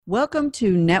Welcome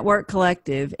to Network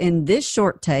Collective. In this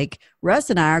short take, Russ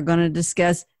and I are going to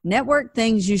discuss network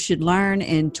things you should learn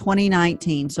in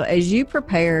 2019. So as you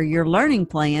prepare your learning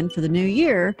plan for the new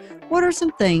year, what are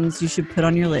some things you should put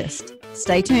on your list?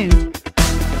 Stay tuned.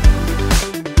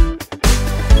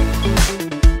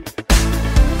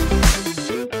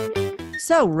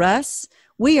 So Russ,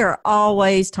 we are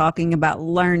always talking about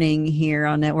learning here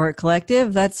on Network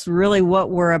Collective. That's really what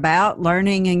we're about,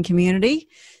 learning and community.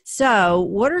 So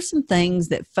what are some things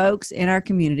that folks in our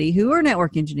community who are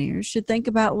network engineers should think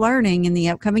about learning in the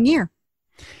upcoming year?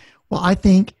 Well, I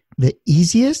think the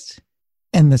easiest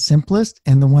and the simplest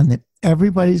and the one that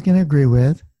everybody's going to agree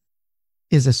with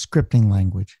is a scripting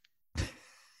language.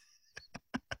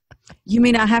 You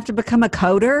mean I have to become a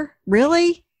coder?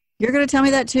 Really? You're going to tell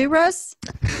me that too, Russ?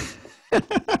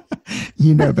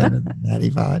 You know better than that,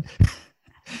 Yvonne.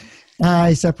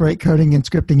 I separate coding and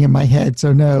scripting in my head,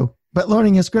 so no. But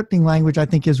learning a scripting language, I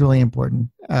think, is really important.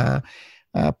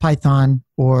 Python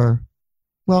or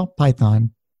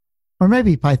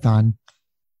maybe Python.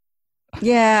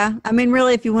 Yeah. I mean,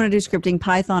 really, if you want to do scripting,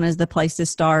 Python is the place to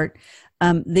start.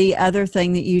 The other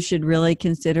thing that you should really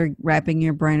consider wrapping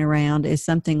your brain around is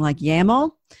something like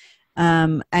YAML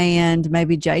and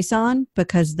maybe JSON,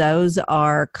 because those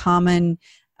are common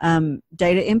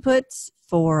data inputs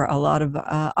for a lot of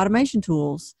automation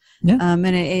tools. Yeah. And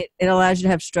it allows you to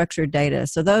have structured data.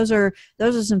 So those are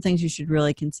some things you should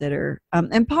really consider.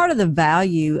 And part of the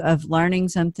value of learning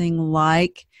something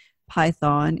like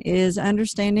Python is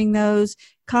understanding those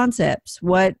concepts.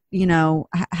 How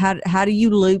do you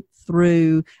loop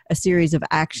through a series of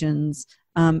actions?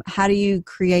 How do you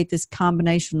create this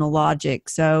combinational logic?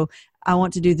 So I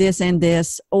want to do this and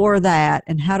this or that,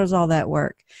 and how does all that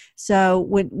work? So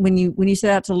when you set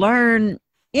out to learn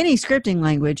any scripting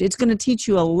language, it's going to teach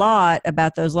you a lot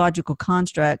about those logical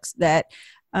constructs that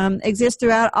exist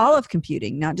throughout all of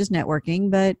computing, not just networking,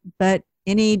 but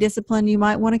any discipline you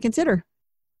might want to consider.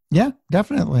 Yeah,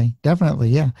 definitely.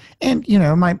 Yeah. And,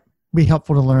 it might be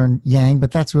helpful to learn Yang,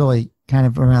 but that's really kind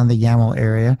of around the YAML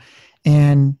area.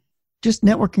 And just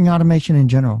networking automation in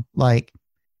general, like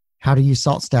how to use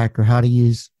SaltStack or how to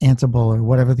use Ansible or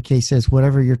whatever the case is,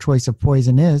 whatever your choice of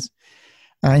poison is.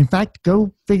 In fact,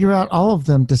 go figure out all of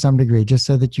them to some degree, just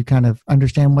so that you kind of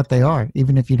understand what they are.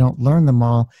 Even if you don't learn them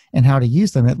all and how to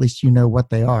use them, at least you know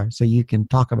what they are, so you can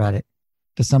talk about it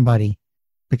to somebody,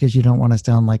 because you don't want to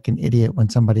sound like an idiot when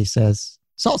somebody says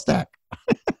SaltStack.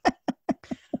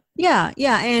 Yeah.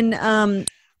 And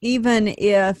even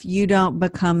if you don't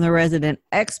become the resident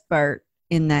expert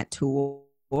in that tool,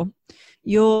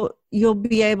 you'll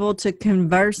be able to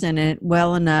converse in it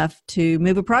well enough to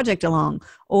move a project along,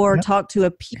 or talk to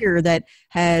a peer that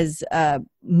has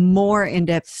more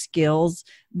in-depth skills,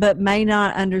 but may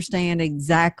not understand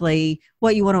exactly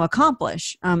what you want to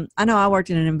accomplish. I know I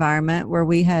worked in an environment where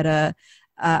we had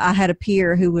I had a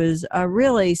peer who was a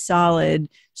really solid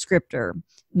scripter,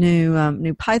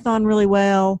 knew Python really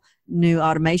well, knew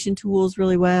automation tools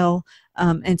really well.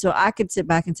 And so I could sit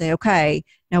back and say, okay,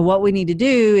 now what we need to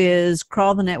do is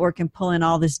crawl the network and pull in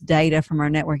all this data from our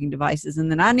networking devices.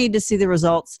 And then I need to see the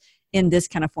results in this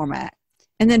kind of format.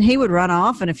 And then he would run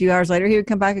off, and a few hours later, he would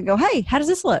come back and go, hey, how does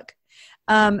this look?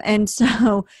 And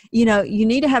so, you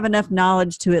need to have enough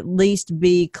knowledge to at least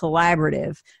be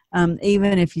collaborative,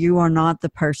 even if you are not the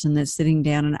person that's sitting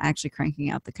down and actually cranking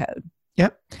out the code.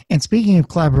 Yep. And speaking of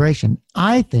collaboration,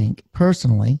 I think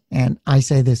personally, and I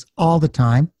say this all the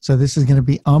time, so this is going to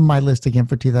be on my list again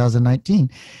for 2019,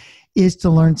 is to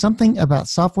learn something about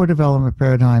software development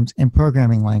paradigms and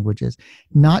programming languages,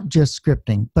 not just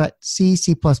scripting, but C,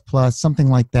 C++, something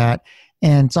like that,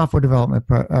 and software development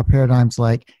paradigms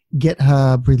like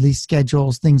GitHub, release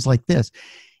schedules, things like this.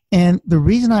 And the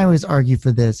reason I always argue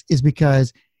for this is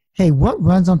because, hey, what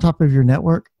runs on top of your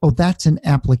network? Oh, that's an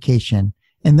application.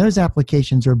 And those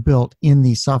applications are built in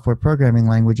these software programming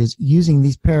languages using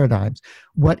these paradigms.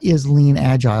 What is lean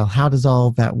agile? How does all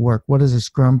of that work? What is a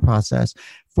Scrum process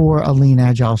for a lean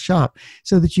agile shop?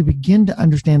 So that you begin to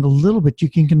understand a little bit. You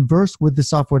can converse with the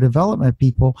software development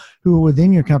people who are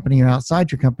within your company or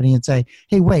outside your company and say,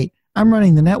 hey, wait, I'm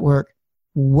running the network.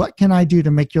 What can I do to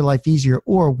make your life easier?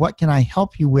 Or what can I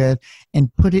help you with?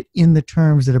 And put it in the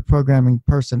terms that a programming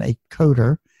person, a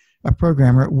coder, a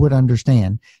programmer would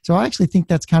understand. So I actually think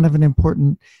that's kind of an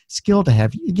important skill to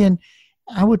have. Again,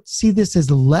 I would see this as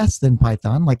less than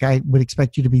Python. Like, I would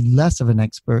expect you to be less of an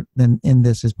expert than in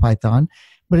this as Python,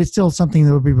 but it's still something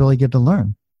that would be really good to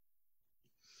learn.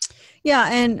 Yeah,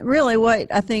 and really what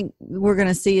I think we're going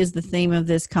to see as the theme of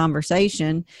this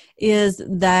conversation is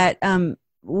that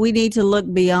we need to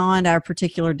look beyond our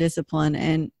particular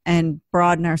discipline and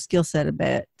broaden our skill set a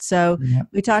bit. So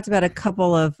we talked about a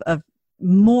couple of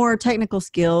more technical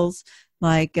skills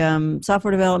like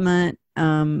software development,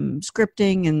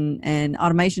 scripting, and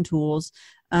automation tools.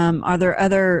 Are there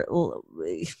other,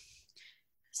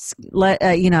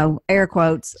 air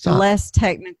quotes, less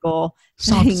technical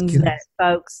things skills that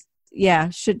folks,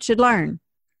 should learn?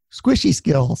 Squishy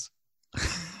skills.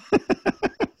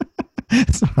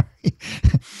 Sorry.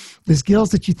 The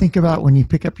skills that you think about when you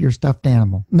pick up your stuffed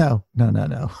animal. No.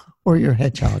 Or your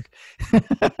hedgehog.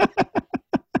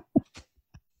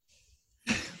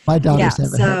 My daughters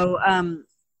have a hedgehog.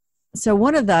 So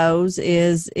one of those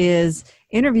is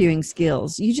interviewing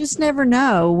skills. You just never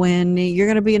know when you're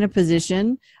going to be in a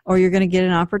position or you're going to get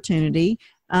an opportunity,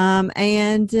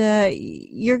 and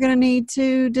you're going to need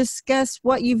to discuss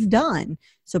what you've done.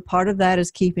 So part of that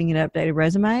is keeping an updated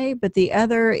resume, but the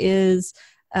other is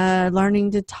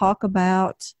learning to talk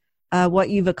about what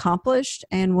you've accomplished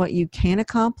and what you can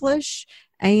accomplish,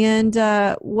 and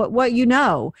what you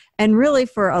know. And really,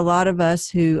 for a lot of us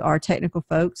who are technical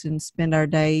folks and spend our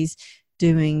days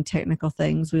doing technical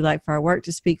things, we like for our work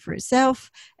to speak for itself,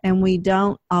 and we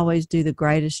don't always do the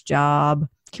greatest job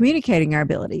communicating our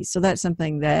abilities. So that's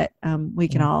something that we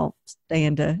can all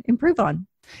stand to improve on.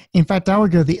 In fact, I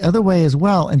would go the other way as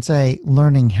well and say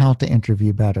learning how to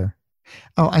interview better.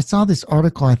 Oh, I saw this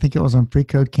article, I think it was on Free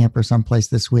Code Camp or someplace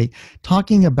this week,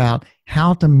 talking about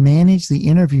how to manage the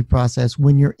interview process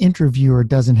when your interviewer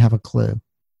doesn't have a clue.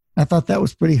 I thought that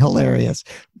was pretty hilarious.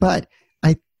 But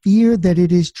I fear that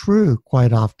it is true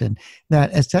quite often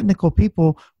that as technical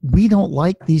people, we don't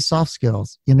like these soft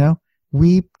skills,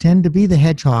 We tend to be the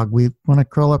hedgehog. We want to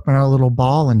curl up in our little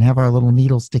ball and have our little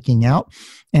needle sticking out,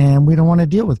 and we don't want to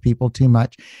deal with people too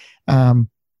much.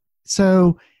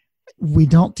 So we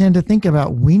don't tend to think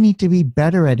about, we need to be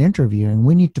better at interviewing.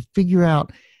 We need to figure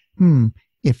out,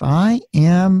 if I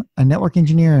am a network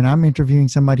engineer and I'm interviewing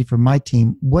somebody for my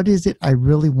team, what is it I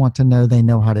really want to know they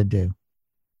know how to do?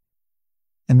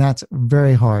 And that's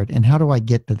very hard. And how do I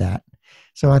get to that?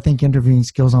 So I think interviewing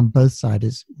skills on both sides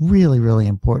is really, really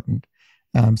important.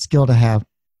 Skill to have,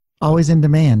 always in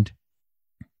demand.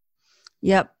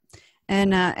 Yep.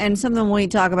 And something we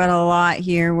talk about a lot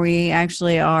here, we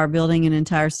actually are building an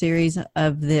entire series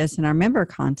of this in our member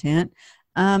content,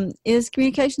 is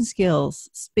communication skills,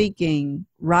 speaking,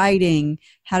 writing,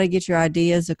 how to get your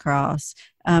ideas across,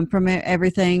 from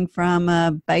everything from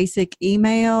a basic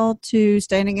email to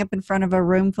standing up in front of a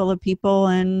room full of people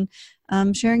and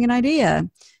sharing an idea.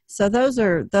 So those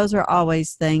are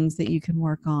always things that you can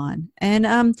work on.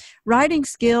 And writing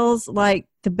skills, like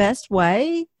the best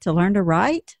way to learn to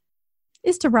write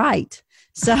is to write.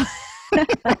 So,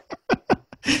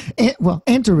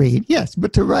 and to read, yes,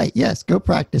 but to write, yes. Go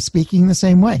practice speaking the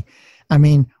same way. I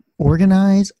mean,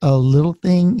 organize a little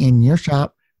thing in your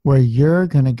shop where you're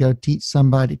going to go teach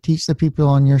the people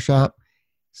on your shop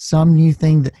some new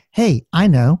thing that, hey, I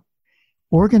know.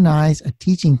 Organize a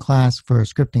teaching class for a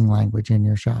scripting language in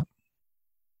your shop.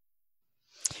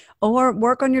 Or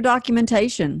work on your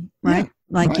documentation, right?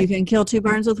 Yeah, You can kill two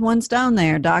birds with one stone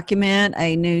there. Document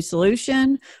a new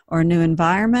solution or a new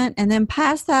environment, and then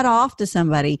pass that off to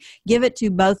somebody. Give it to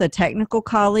both a technical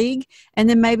colleague and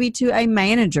then maybe to a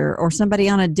manager or somebody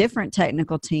on a different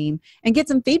technical team, and get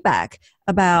some feedback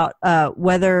about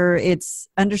whether it's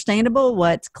understandable,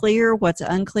 what's clear, what's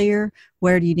unclear,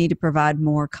 where do you need to provide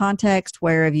more context,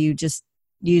 where have you just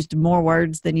used more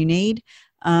words than you need.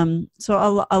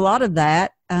 So a lot of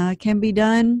that can be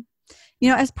done,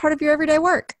 as part of your everyday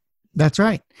work. That's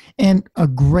right. And a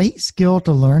great skill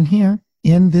to learn here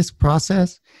in this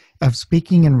process of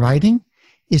speaking and writing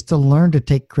is to learn to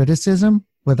take criticism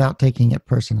without taking it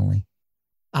personally.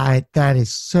 That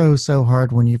is so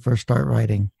hard when you first start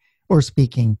writing or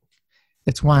speaking.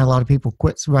 It's why a lot of people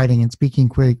quit writing and speaking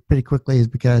pretty quickly, is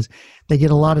because they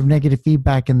get a lot of negative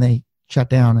feedback and they shut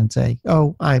down and say,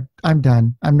 oh, I'm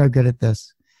done. I'm no good at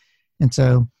this. And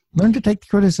so learn to take the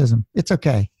criticism. It's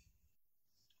okay.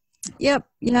 Yep.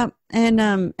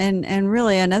 And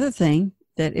really another thing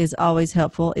that is always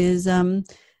helpful is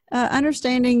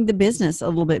understanding the business a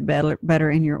little bit better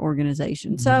in your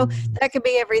organization. So that could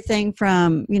be everything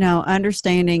from,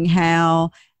 understanding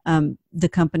how the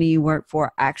company you work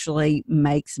for actually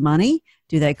makes money.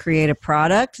 Do they create a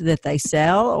product that they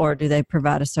sell, or do they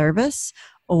provide a service?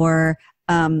 Or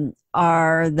is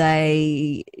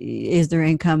their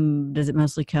income, does it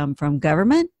mostly come from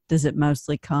government? Does it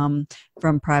mostly come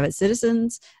from private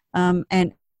citizens?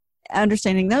 And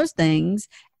understanding those things,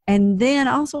 And then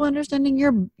also understanding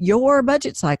your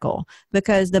budget cycle,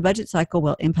 because the budget cycle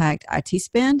will impact IT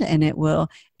spend and it will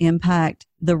impact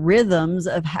the rhythms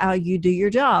of how you do your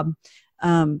job.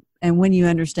 And when you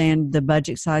understand the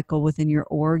budget cycle within your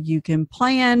org, you can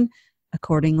plan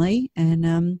accordingly.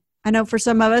 And I know for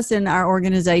some of us in our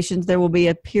organizations, there will be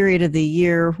a period of the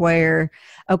year where,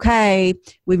 okay,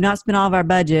 we've not spent all of our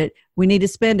budget. We need to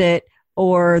spend it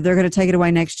or they're going to take it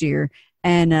away next year.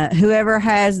 And whoever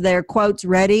has their quotes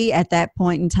ready at that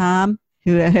point in time,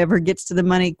 whoever gets to the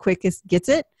money quickest gets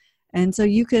it. And so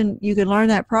you can learn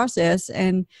that process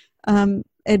and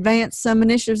advance some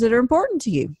initiatives that are important to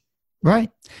you.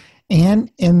 Right.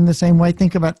 And in the same way,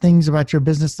 think about things about your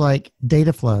business like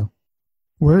data flow.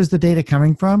 Where is the data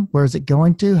coming from? Where is it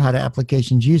going to? How do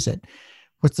applications use it?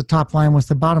 What's the top line? What's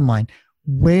the bottom line?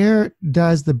 Where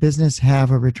does the business have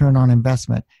a return on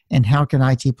investment? And how can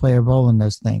IT play a role in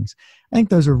those things? I think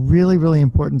those are really, really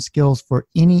important skills for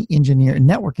any engineer,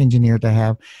 network engineer to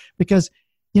have, because,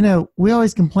 we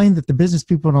always complain that the business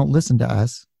people don't listen to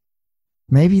us.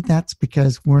 Maybe that's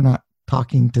because we're not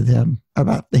talking to them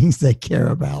about things they care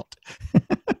about.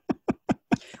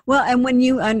 Well, and when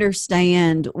you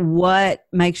understand what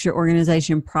makes your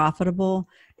organization profitable,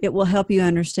 it will help you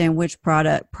understand which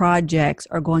projects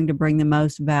are going to bring the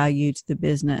most value to the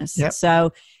business. Yep.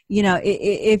 So,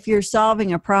 if you're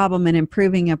solving a problem and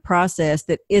improving a process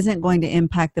that isn't going to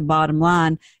impact the bottom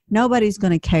line, nobody's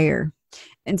going to care.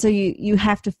 And so you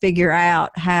have to figure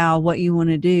out how what you want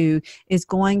to do is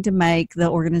going to make the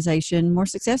organization more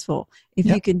successful. If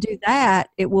Yep. you can do that,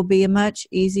 it will be a much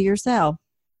easier sell.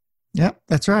 Yep,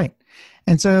 that's right.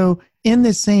 And so in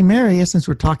this same area, since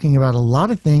we're talking about a lot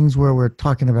of things where we're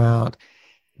talking about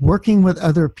working with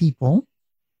other people,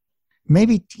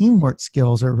 maybe teamwork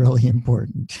skills are really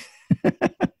important.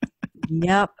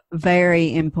 Yep,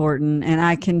 very important. And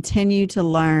I continue to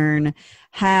learn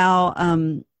how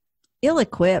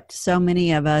ill-equipped so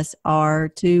many of us are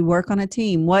to work on a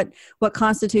team. What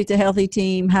constitutes a healthy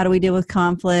team? How do we deal with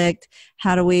conflict?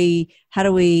 How do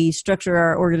we structure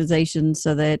our organization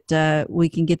so that we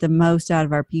can get the most out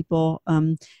of our people?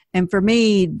 And for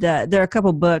me, there are a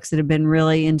couple books that have been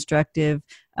really instructive.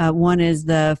 One is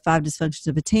The 5 Dysfunctions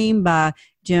of a Team by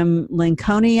Jim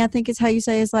Lencioni, I think is how you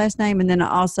say his last name. And then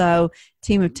also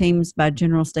Team of Teams by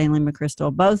General Stanley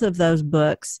McChrystal. Both of those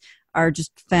books are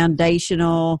just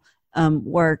foundational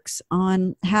works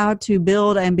on how to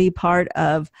build and be part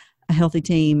of a healthy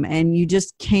team. And you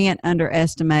just can't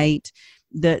underestimate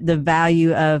the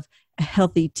value of a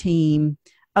healthy team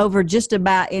over just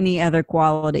about any other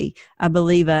quality. I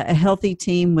believe a healthy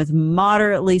team with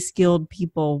moderately skilled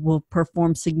people will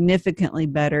perform significantly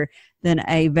better than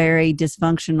a very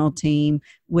dysfunctional team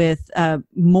with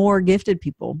more gifted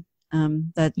people.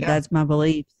 That's my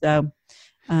belief. So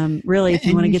really, if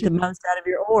you want to get the most out of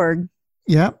your org,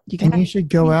 yep. And you should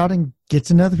go out and get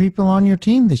some other people on your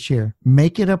team this year.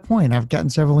 Make it a point. I've gotten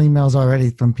several emails already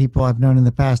from people I've known in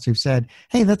the past who've said,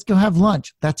 hey, let's go have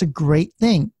lunch. That's a great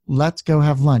thing. Let's go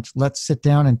have lunch. Let's sit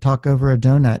down and talk over a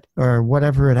donut or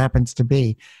whatever it happens to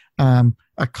be, a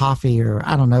coffee or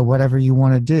I don't know, whatever you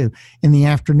want to do in the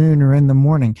afternoon or in the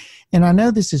morning. And I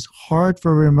know this is hard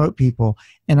for remote people.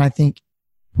 And I think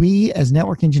we as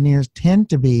network engineers tend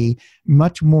to be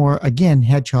much more, again,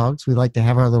 hedgehogs. We like to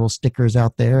have our little stickers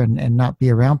out there and not be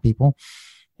around people.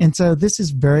 And so this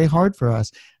is very hard for us.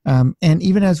 And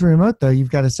even as we're remote, though,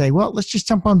 you've got to say, well, let's just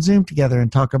jump on Zoom together and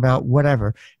talk about whatever.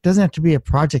 It doesn't have to be a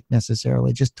project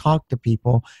necessarily. Just talk to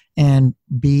people and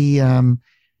be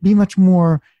much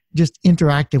more just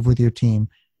interactive with your team.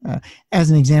 As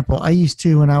an example, I used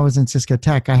to, when I was in Cisco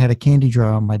Tech, I had a candy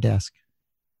jar on my desk.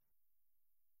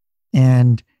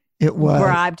 And it was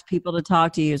bribed people to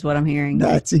talk to you is what I'm hearing.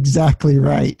 That's exactly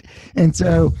right. And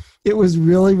so it was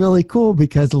really, really cool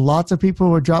because lots of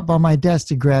people would drop by my desk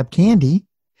to grab candy.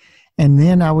 And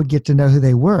then I would get to know who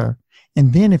they were.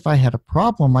 And then if I had a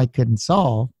problem I couldn't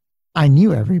solve, I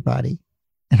knew everybody.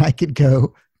 And I could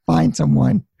go find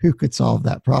someone who could solve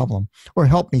that problem or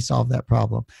help me solve that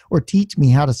problem or teach me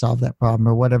how to solve that problem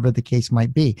or whatever the case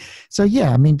might be. So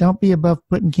yeah, I mean, don't be above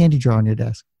putting candy jar on your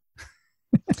desk.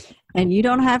 And you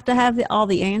don't have to have all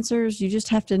the answers. You just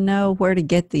have to know where to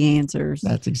get the answers.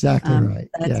 That's exactly right.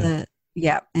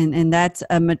 And that's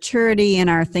a maturity in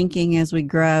our thinking as we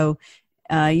grow.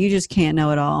 You just can't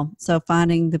know it all. So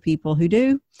finding the people who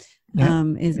do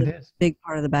is a big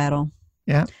part of the battle.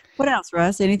 Yeah. What else,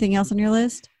 Russ? Anything else on your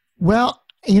list? Well,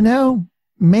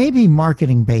 maybe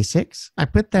marketing basics. I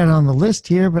put that on the list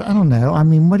here, but I don't know. I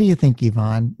mean, what do you think,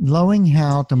 Yvonne? Knowing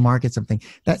how to market something.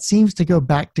 That seems to go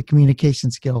back to communication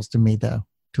skills to me, though,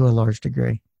 to a large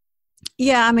degree.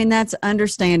 Yeah, I mean, that's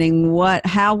understanding what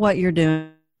you're doing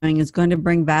is going to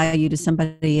bring value to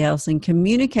somebody else, and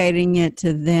communicating it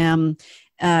to them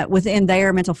within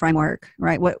their mental framework,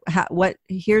 right?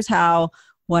 Here's how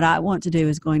what I want to do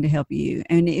is going to help you.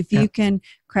 And if you can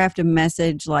craft a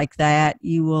message like that,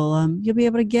 you'll be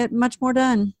able to get much more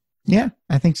done. Yeah,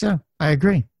 I think so. I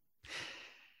agree.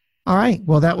 All right.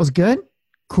 Well, that was good.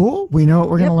 Cool. We know what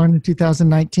we're going to learn in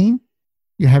 2019.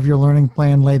 You have your learning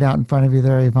plan laid out in front of you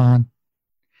there, Yvonne.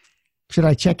 Should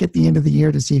I check at the end of the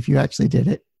year to see if you actually did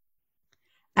it?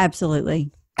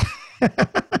 Absolutely.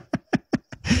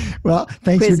 Well,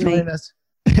 thanks for joining us.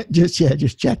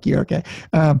 Just check you. Okay.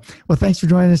 Well, thanks for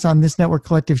joining us on this Network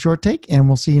Collective Short Take, and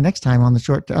we'll see you next time on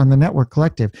the Network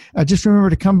Collective. Just remember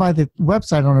to come by the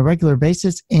website on a regular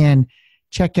basis and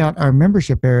check out our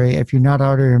membership area if you're not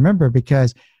already a member,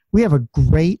 because we have a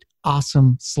great,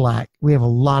 awesome Slack. We have a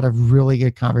lot of really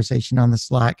good conversation on the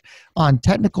Slack on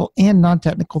technical and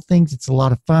non-technical things. It's a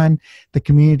lot of fun. The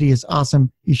community is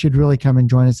awesome. You should really come and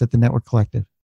join us at the Network Collective.